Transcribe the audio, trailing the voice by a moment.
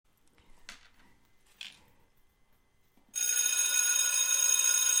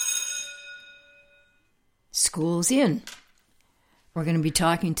School's in. We're going to be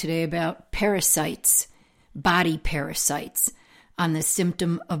talking today about parasites, body parasites, on the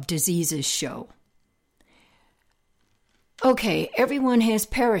Symptom of Diseases show. Okay, everyone has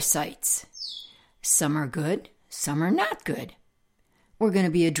parasites. Some are good, some are not good. We're going to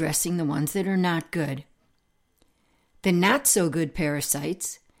be addressing the ones that are not good. The not so good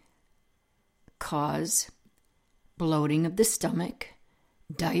parasites cause bloating of the stomach,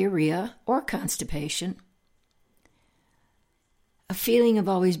 diarrhea or constipation, a feeling of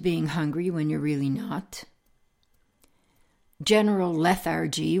always being hungry when you're really not, general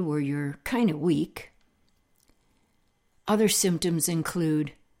lethargy where you're kind of weak. Other symptoms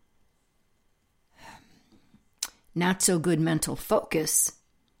include not so good mental focus.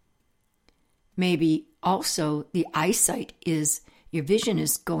 Maybe also the eyesight your vision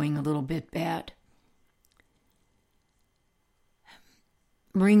is going a little bit bad.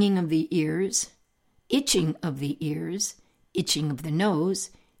 Ringing of the ears, itching of the ears, itching of the nose,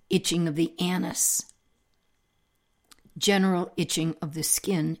 itching of the anus, general itching of the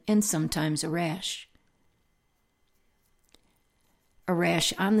skin, and sometimes a rash. A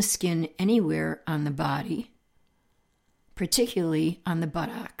rash on the skin anywhere on the body, particularly on the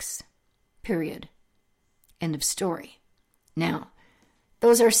buttocks. Period. End of story. Now,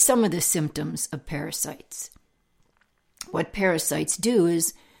 those are some of the symptoms of parasites. What parasites do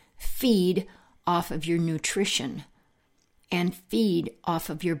is feed off of your nutrition and feed off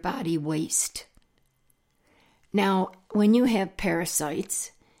of your body waste. Now, when you have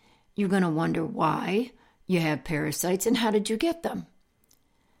parasites, you're going to wonder why you have parasites and how did you get them?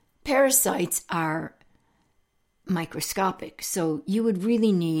 Parasites are microscopic, so you would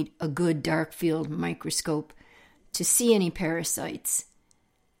really need a good dark field microscope to see any parasites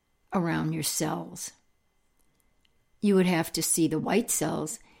around your cells. You would have to see the white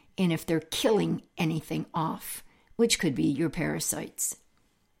cells and if they're killing anything off, which could be your parasites.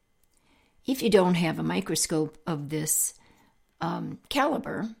 If you don't have a microscope of this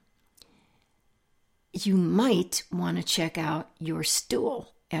caliber, you might want to check out your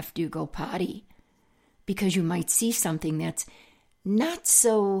stool after you go potty, because you might see something that's not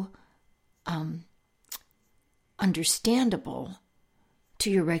so understandable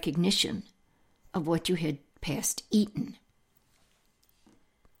to your recognition of what you had past eaten.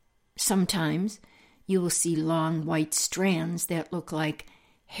 Sometimes you will see long white strands that look like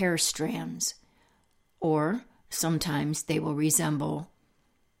hair strands, or sometimes they will resemble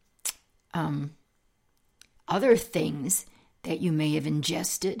other things that you may have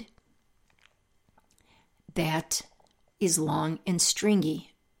ingested that is long and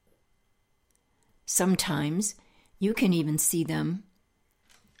stringy. Sometimes you can even see them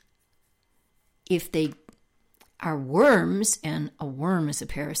if they are worms, and a worm is a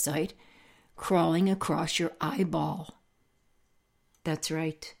parasite, crawling across your eyeball. That's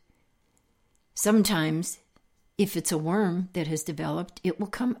right. Sometimes, if it's a worm that has developed, it will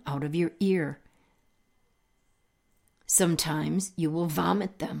come out of your ear. Sometimes you will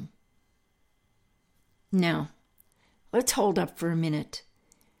vomit them. Now, let's hold up for a minute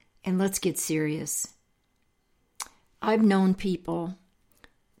and let's get serious. I've known people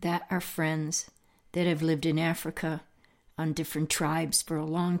that are friends that have lived in Africa on different tribes for a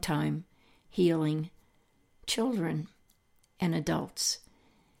long time, healing children and adults.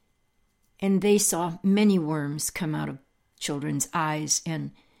 And they saw many worms come out of children's eyes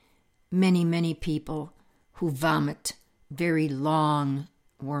and many, many people who vomit very long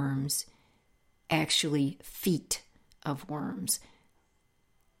worms, actually feet of worms,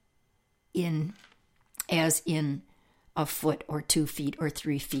 as in a foot or 2 feet or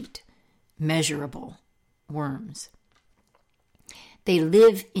 3 feet, measurable worms. They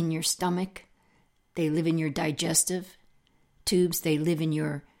live in your stomach, they live in your digestive tubes, they live in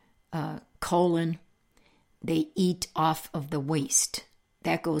your colon, they eat off of the waste.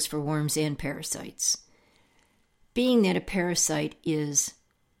 That goes for worms and parasites. Being that a parasite is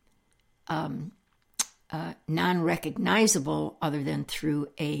non-recognizable other than through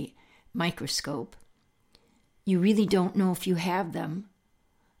a microscope, you really don't know if you have them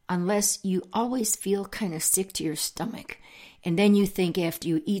unless you always feel kind of sick to your stomach. And then you think after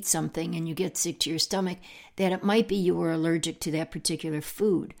you eat something and you get sick to your stomach that it might be you were allergic to that particular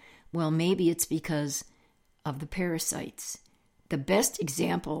food. Well, maybe it's because of the parasites. The best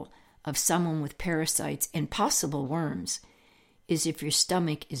example of someone with parasites and possible worms is if your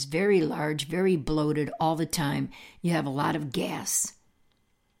stomach is very large, very bloated all the time, you have a lot of gas,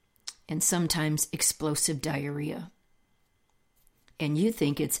 and sometimes explosive diarrhea. And you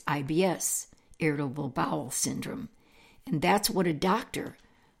think it's IBS, irritable bowel syndrome. And that's what a doctor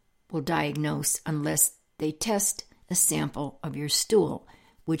will diagnose unless they test a sample of your stool,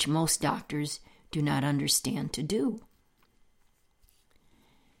 which most doctors do not understand to do.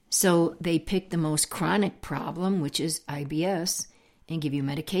 So they pick the most chronic problem, which is IBS, and give you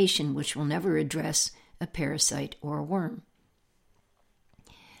medication which will never address a parasite or a worm.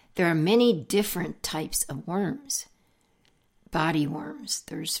 There are many different types of worms. Body worms,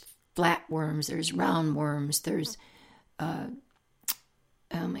 there's flat worms, there's round worms, there's,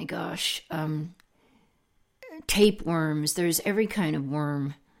 tapeworms. There's every kind of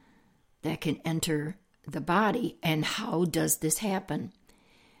worm that can enter the body. And how does this happen?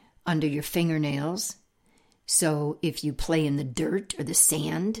 Under your fingernails. So if you play in the dirt or the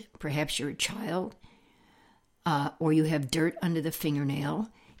sand, perhaps you're a child, or you have dirt under the fingernail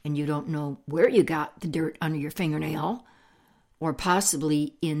and you don't know where you got the dirt under your fingernail, or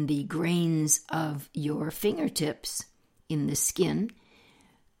possibly in the grains of your fingertips in the skin,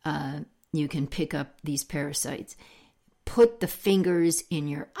 you can pick up these parasites. Put the fingers in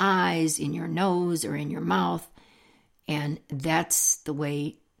your eyes, in your nose, or in your mouth, and that's the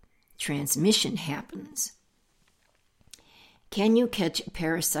way transmission happens. Can you catch a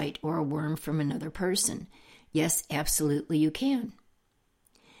parasite or a worm from another person? Yes, absolutely you can.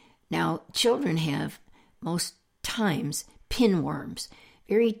 Now, children have, most times, pinworms,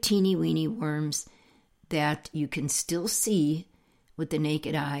 very teeny-weeny worms that you can still see with the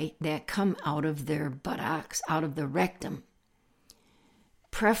naked eye that come out of their buttocks, out of the rectum.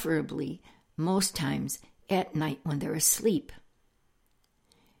 Preferably, most times, at night when they're asleep.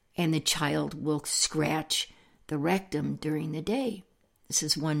 And the child will scratch the rectum during the day. This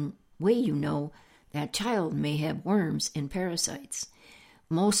is one way you know that child may have worms and parasites.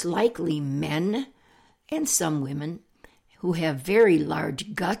 Most likely men and some women who have very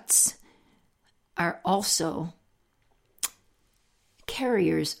large guts are also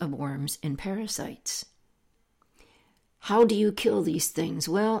carriers of worms and parasites. How do you kill these things?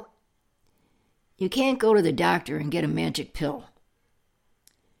 Well, you can't go to the doctor and get a magic pill,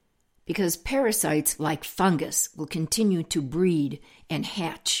 because parasites, like fungus, will continue to breed and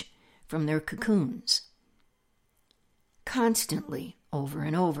hatch from their cocoons constantly, over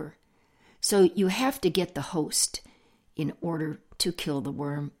and over. So you have to get the host in order to kill the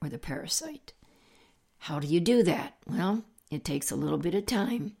worm or the parasite. How do you do that? Well, it takes a little bit of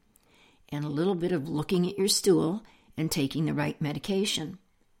time and a little bit of looking at your stool and taking the right medication.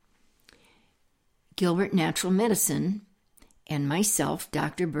 Gilbert Natural Medicine and myself,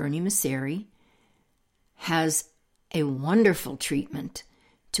 Dr. Bernie Masseri, has a wonderful treatment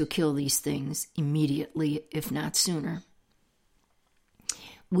to kill these things immediately, if not sooner.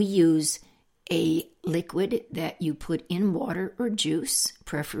 We use a liquid that you put in water or juice,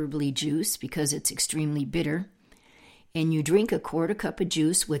 preferably juice because it's extremely bitter, and you drink a quarter cup of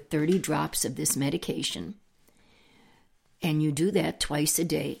juice with 30 drops of this medication. And you do that twice a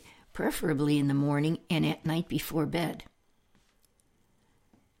day, preferably in the morning and at night before bed.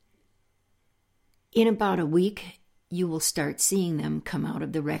 In about a week, you will start seeing them come out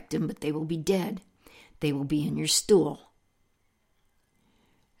of the rectum, but they will be dead. They will be in your stool.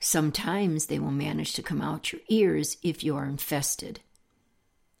 Sometimes they will manage to come out your ears if you are infested.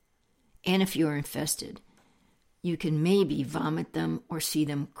 And if you are infested, you can maybe vomit them or see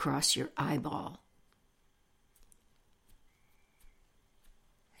them cross your eyeball.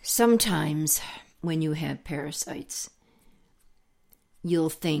 Sometimes when you have parasites, you'll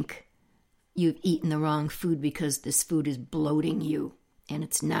think you've eaten the wrong food because this food is bloating you, and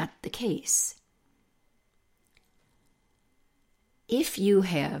it's not the case. If you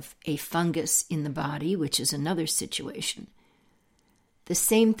have a fungus in the body, which is another situation, the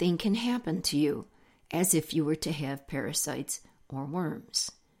same thing can happen to you as if you were to have parasites or worms.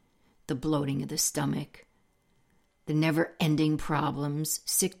 The bloating of the stomach, the never-ending problems,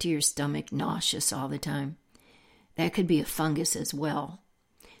 sick to your stomach, nauseous all the time. That could be a fungus as well.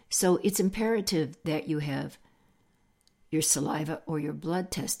 So it's imperative that you have your saliva or your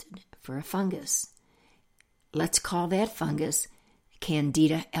blood tested for a fungus. Let's call that fungus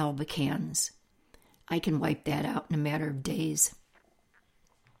Candida albicans. I can wipe that out in a matter of days.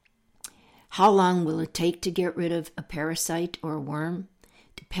 How long will it take to get rid of a parasite or a worm?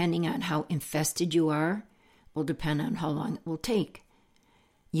 Depending on how infested you are, will depend on how long it will take.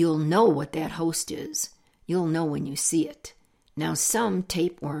 You'll know what that host is. You'll know when you see it. Now, some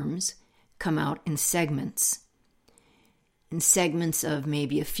tapeworms come out in segments of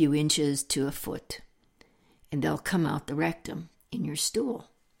maybe a few inches to a foot, and they'll come out the rectum in your stool.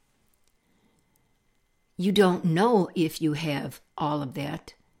 You don't know if you have all of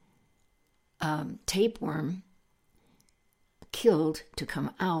that tapeworm killed to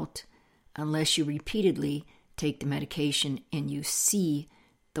come out unless you repeatedly take the medication and you see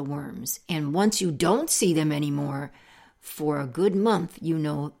the worms. And once you don't see them anymore, for a good month, you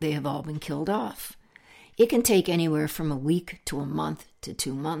know they have all been killed off. It can take anywhere from a week to a month to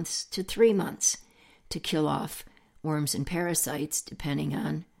 2 months to 3 months to kill off worms and parasites, depending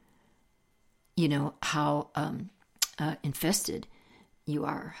on, how infested you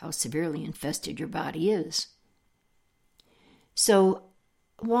are, how severely infested your body is. So,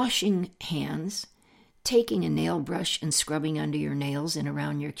 washing hands, taking a nail brush and scrubbing under your nails and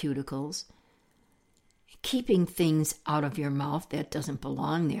around your cuticles, keeping things out of your mouth that doesn't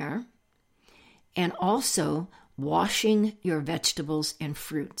belong there, and also washing your vegetables and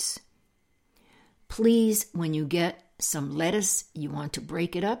fruits. Please, when you get some lettuce, you want to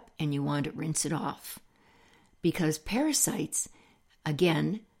break it up and you want to rinse it off, because parasites,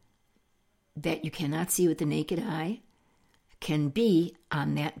 again, that you cannot see with the naked eye, can be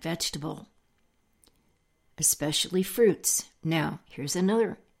on that vegetable, especially fruits. Now, here's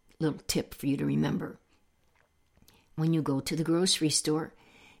another little tip for you to remember. When you go to the grocery store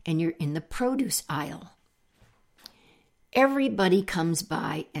and you're in the produce aisle, everybody comes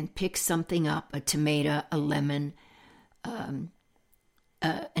by and picks something up, a tomato, a lemon, an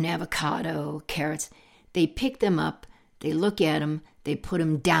avocado, carrots. They pick them up, they look at them, they put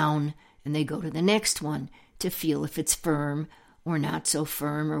them down, and they go to the next one to feel if it's firm or not so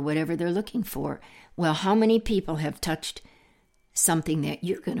firm or whatever they're looking for. Well, how many people have touched something that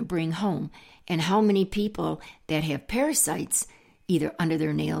you're going to bring home? And how many people that have parasites, either under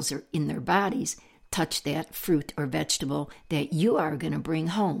their nails or in their bodies, touch that fruit or vegetable that you are going to bring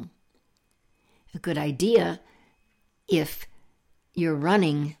home? A good idea, if you're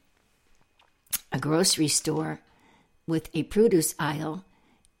running a grocery store with a produce aisle,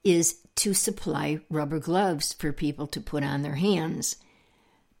 is to supply rubber gloves for people to put on their hands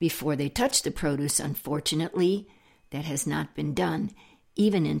before they touch the produce. Unfortunately, that has not been done,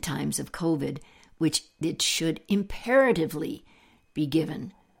 even in times of COVID, which it should imperatively be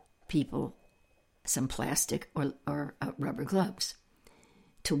given people some plastic or rubber gloves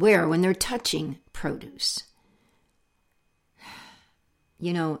to wear when they're touching produce.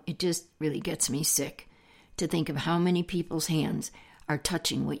 It just really gets me sick to think of how many people's hands are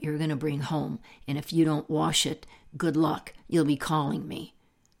touching what you're going to bring home. And if you don't wash it, good luck. You'll be calling me.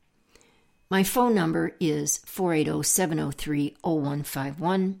 My phone number is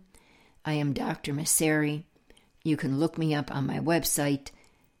 480-703-0151. I am Dr. Masseri. You can look me up on my website,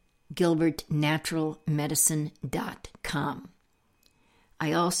 gilbertnaturalmedicine.com.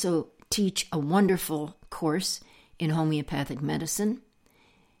 I also teach a wonderful course in homeopathic medicine.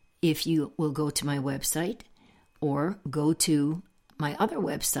 If you will go to my website or go to my other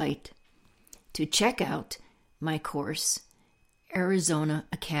website to check out my course, Arizona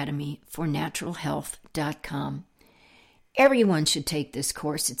Academy for Natural Health.com. Everyone should take this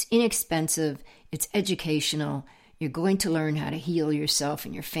course. It's inexpensive. It's educational. You're going to learn how to heal yourself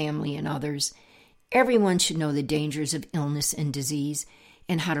and your family and others. Everyone should know the dangers of illness and disease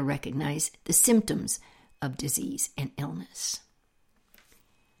and how to recognize the symptoms of disease and illness.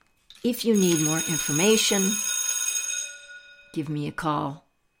 If you need more information, give me a call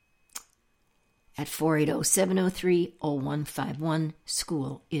at 480-703-0151.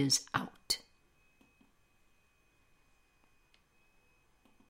 School is out.